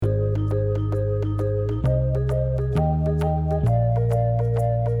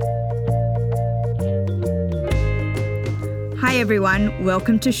Hi everyone,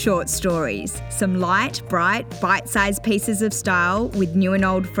 welcome to Short Stories, some light, bright, bite-sized pieces of style with new and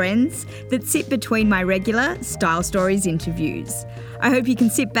old friends that sit between my regular Style Stories interviews. I hope you can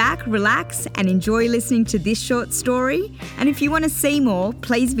sit back, relax and enjoy listening to this short story. And if you want to see more,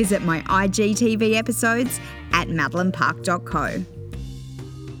 please visit my IGTV episodes at madelinepark.co.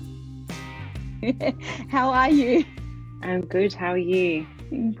 How are you? I'm good. How are you?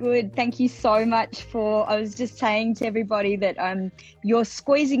 Good. Thank you so much I was just saying to everybody that you're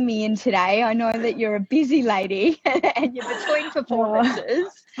squeezing me in today. I know that you're a busy lady and you're between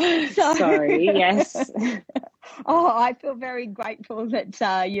performances. Sorry, yes. I feel very grateful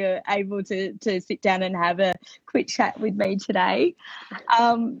that you're able to sit down and have a quick chat with me today.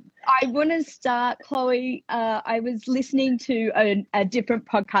 I want to start, Chloe. I was listening to a different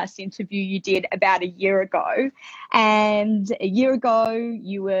podcast interview you did about a year ago. And a year ago,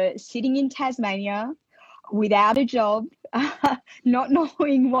 you were sitting in Tasmania without a job, not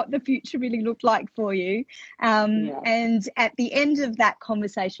knowing what the future really looked like for you. And at the end of that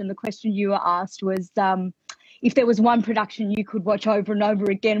conversation, the question you were asked was, if there was one production you could watch over and over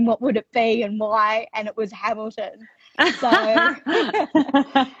again, what would it be and why? And it was Hamilton. So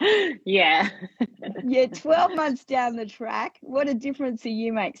yeah, 12 months down the track, what a difference a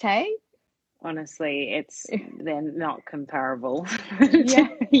year makes, hey? Honestly, they're not comparable.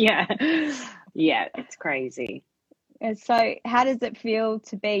 Yeah. Yeah, it's crazy. And so how does it feel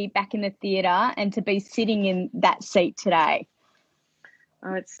to be back in the theatre and to be sitting in that seat today?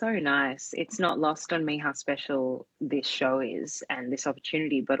 Oh, it's so nice. It's not lost on me how special this show is and this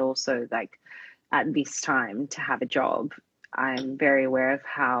opportunity, but also like at this time to have a job. I'm very aware of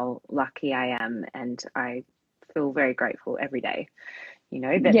how lucky I am, and I feel very grateful every day. You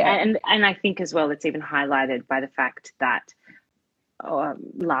know that, and I think as well, it's even highlighted by the fact that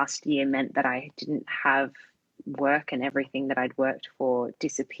last year meant that I didn't have work, and everything that I'd worked for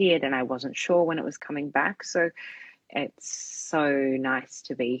disappeared, and I wasn't sure when it was coming back. So it's so nice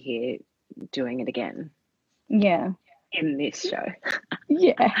to be here doing it again. Yeah. In this show.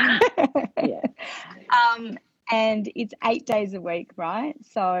 Yeah. Yeah. And it's 8 days a week, right?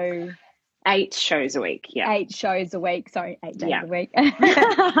 So 8 shows a week, yeah. 8 shows a week. Sorry, 8 days a week.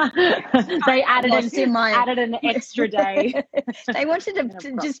 They added an extra day. They wanted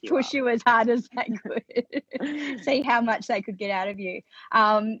to just push you as hard as they could, see how much they could get out of you.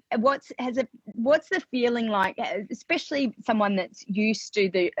 What's the feeling like, especially someone that's used to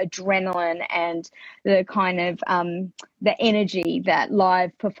the adrenaline and the kind of the energy that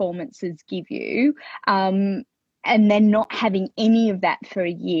live performances give you? And then not having any of that for a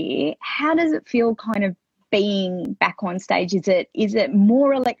year, how does it feel kind of being back on stage? Is it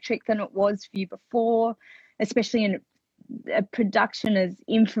more electric than it was for you before, especially in a production as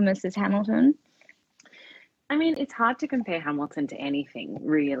infamous as Hamilton? I mean, it's hard to compare Hamilton to anything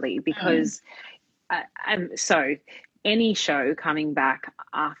really, because so any show coming back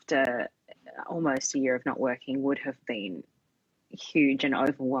after almost a year of not working would have been huge and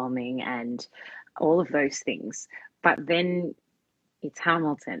overwhelming and all of those things. But then it's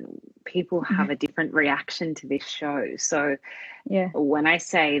Hamilton. People have a different reaction to this show. So when I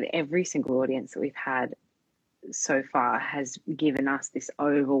say that every single audience that we've had so far has given us this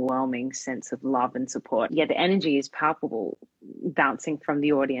overwhelming sense of love and support. Yeah, the energy is palpable, bouncing from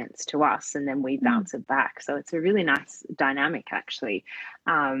the audience to us, and then we bounce it back. So it's a really nice dynamic, actually.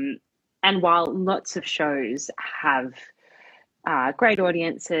 And while lots of shows have great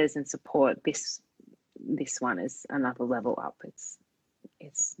audiences and support, this one is another level up.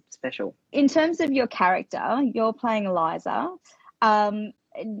 It's special. In terms of your character, you're playing Eliza.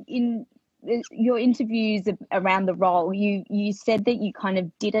 In your interviews around the role, you said that you kind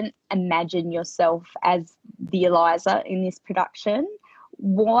of didn't imagine yourself as the Eliza in this production.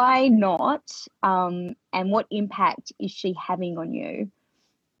 Why not? And what impact is she having on you?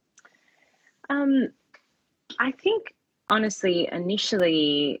 I think, honestly,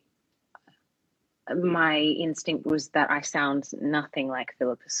 initially, my instinct was that I sound nothing like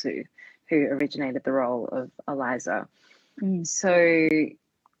Philippa Soo, who originated the role of Eliza. So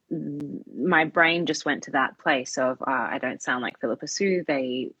my brain just went to that place of I don't sound like Philippa Soo.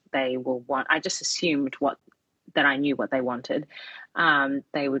 They will want. I just assumed that I knew what they wanted.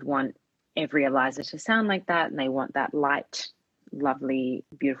 They would want every Eliza to sound like that, and they want that light, lovely,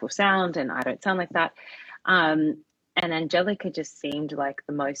 beautiful sound, and I don't sound like that. And Angelica just seemed like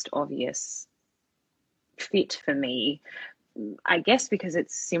the most obvious fit for me, I guess, because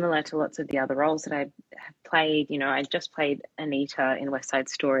it's similar to lots of the other roles that I have played. You know, I just played Anita in West Side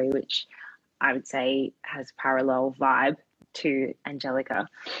Story, which I would say has parallel vibe to Angelica.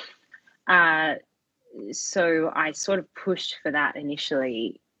 so I sort of pushed for that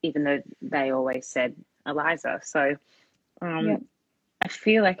initially, even though they always said Eliza. So Yeah. I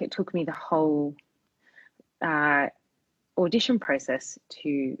feel like it took me the whole uh, audition process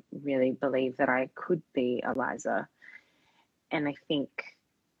to really believe that I could be Eliza. And I think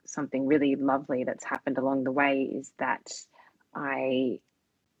something really lovely that's happened along the way is that I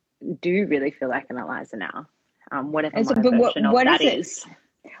do really feel like an Eliza now, whatever And so, my but version of what that is it? is.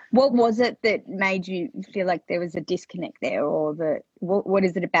 What was it that made you feel like there was a disconnect there, or what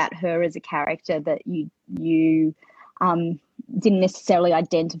is it about her as a character that you um, didn't necessarily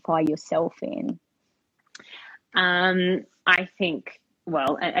identify yourself in? I think,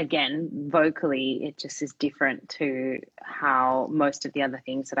 well, again, vocally, it just is different to how most of the other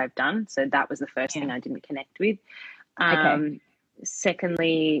things that I've done. So that was the first Yeah. thing I didn't connect with. Okay.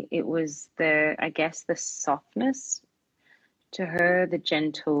 Secondly, it was I guess, the softness to her, the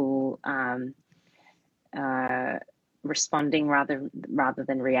gentle uh, responding rather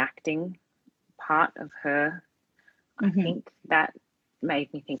than reacting part of her. I Mm-hmm. think that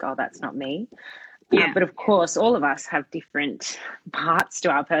made me think, oh, that's not me. Yeah. But of course, all of us have different parts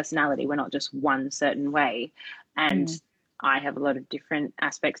to our personality. We're not just one certain way. And Mm. I have a lot of different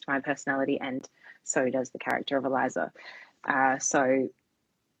aspects to my personality, and so does the character of Eliza. So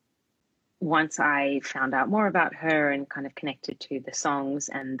once I found out more about her and kind of connected to the songs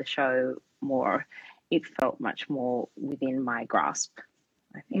and the show more, it felt much more within my grasp,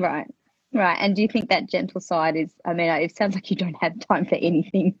 I think. Right. Right. And do you think that gentle side is, I mean, it sounds like you don't have time for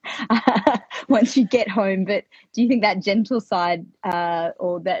anything once you get home, but do you think that gentle side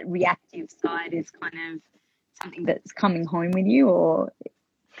or that reactive side is kind of something that's coming home with you, or?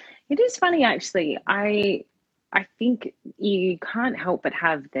 It is funny, actually. I think you can't help but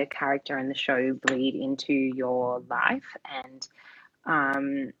have the character and the show bleed into your life, and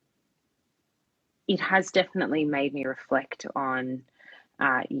um, it has definitely made me reflect on,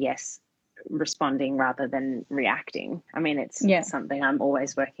 yes, responding rather than reacting. I mean, it's Yeah. something I'm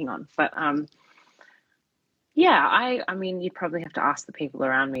always working on, but yeah, I mean, you'd probably have to ask the people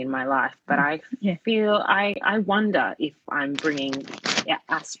around me in my life, but I Yeah. feel I wonder if I'm bringing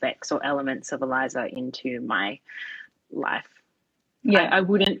aspects or elements of Eliza into my life. Yeah. I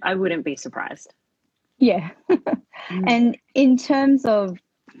wouldn't be surprised. Yeah. Mm. And in terms of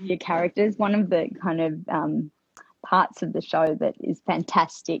your characters, one of the kind of parts of the show that is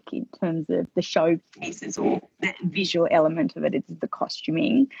fantastic in terms of the show pieces or the visual element of it is the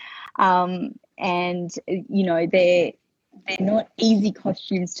costuming. And, you know, they're not easy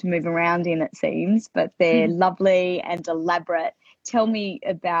costumes to move around in, it seems, but they're lovely and elaborate. Tell me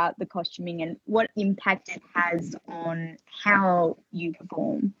about the costuming and what impact it has on how you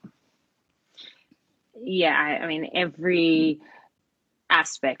perform. Yeah, I mean, every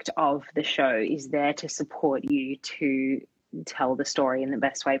aspect of the show is there to support you to tell the story in the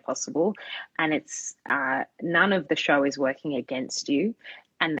best way possible, and it's none of the show is working against you,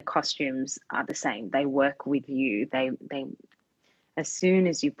 and the costumes are the same. They work with you. They as soon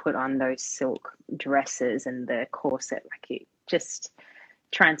as you put on those silk dresses and the corset, like, it just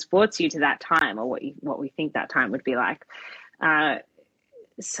transports you to that time, or what we think that time would be like. Uh,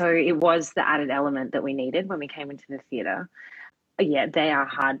 so it was the added element that we needed when we came into the theatre. Yeah, they are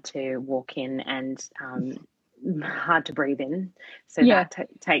hard to walk in and hard to breathe in. So Yeah, that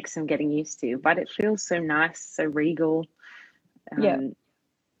takes some getting used to, but it feels so nice, so regal. yeah. Um,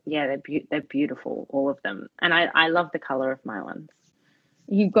 yeah, they're beautiful, all of them, and I love the color of my ones.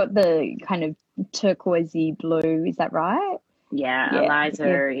 You've got the kind of turquoisey blue, is that right? Yeah, Yeah, yeah,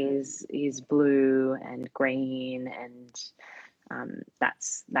 Eliza is blue and green, and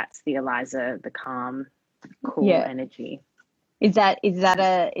that's the Eliza, the calm, cool yeah. energy. Is that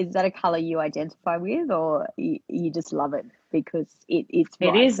a color you identify with, or you just love it because it's It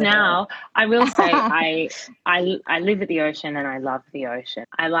right is for her? now. I will say I live at the ocean and I love the ocean.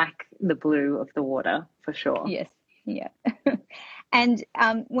 I like the blue of the water for sure. Yes, yeah. And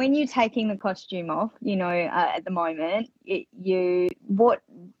when you're taking the costume off, you know, at the moment,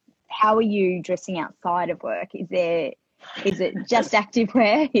 how are you dressing outside of work? Is it just active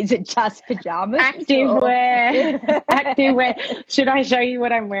wear? Is it just pajamas? Active Or... wear. Active wear. Should I show you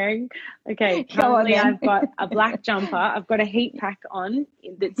what I'm wearing? Okay, Go on currently then. I've got a black jumper. I've got a heat pack on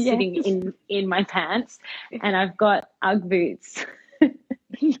that's Yes. sitting in my pants, and I've got Ugg boots.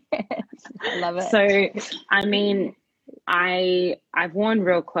 Yes, I love it. So, I mean, I've worn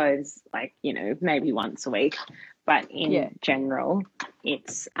real clothes, like, maybe once a week, but Yeah, in general,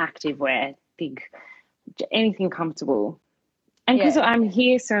 it's active wear, big, anything comfortable. And because yeah, I'm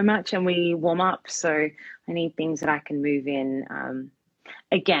here so much and we warm up, so I need things that I can move in.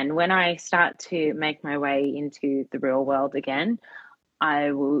 again, when I start to make my way into the real world again,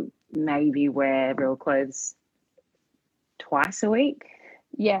 I will maybe wear real clothes twice a week.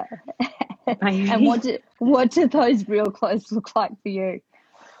 Yeah. Maybe. And what do those real clothes look like for you?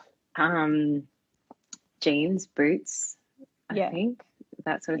 Jeans, boots, I Yeah. think,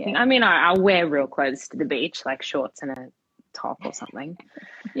 that sort of thing. Yeah. I mean, I'll wear real clothes to the beach, like shorts and a top or something.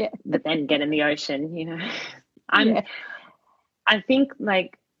 Yeah. But then get in the ocean, you know. I think,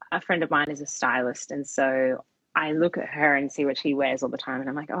 like, a friend of mine is a stylist, and so I look at her and see what she wears all the time, and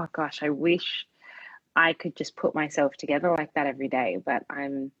I'm like, oh gosh, I wish I could just put myself together like that every day, but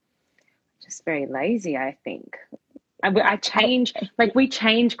I'm just very lazy, I think. I change, like, we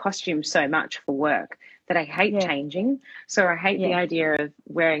change costumes so much for work that I hate changing. So I hate the idea of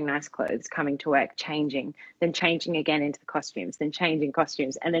wearing nice clothes, coming to work, changing, then changing again into the costumes, then changing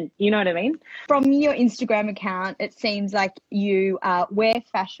costumes. And then, you know what I mean? From your Instagram account, it seems like you wear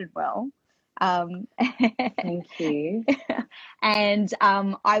fashion well. Thank you. And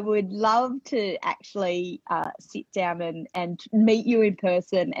I would love to actually sit down and meet you in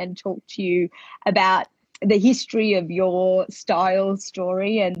person and talk to you about the history of your style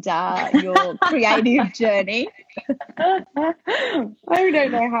story and your creative journey. I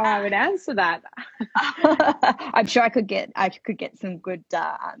don't know how I would answer that. I'm sure I could get some good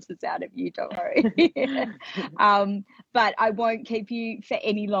answers out of you. Don't worry. But I won't keep you for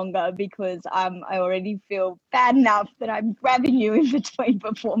any longer because I already feel bad enough that I'm grabbing you in between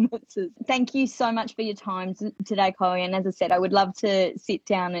performances. Thank you so much for your time today, Chloe. And as I said, I would love to sit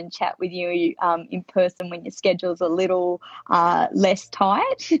down and chat with you in person when your schedule's a little less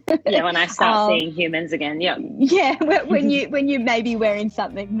tight. Yeah, when I start seeing humans again. Yeah. Yeah, when you may be wearing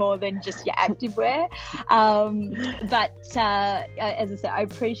something more than just your active wear. But as I said, I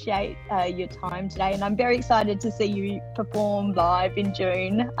appreciate your time today, and I'm very excited to see you perform live in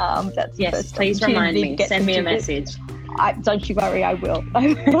June. That's the first please remind me. Send me a message. Don't you worry, I will.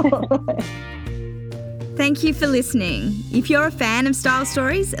 Thank you for listening. If you're a fan of Style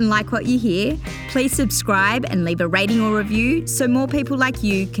Stories and like what you hear, please subscribe and leave a rating or review so more people like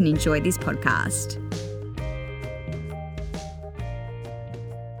you can enjoy this podcast.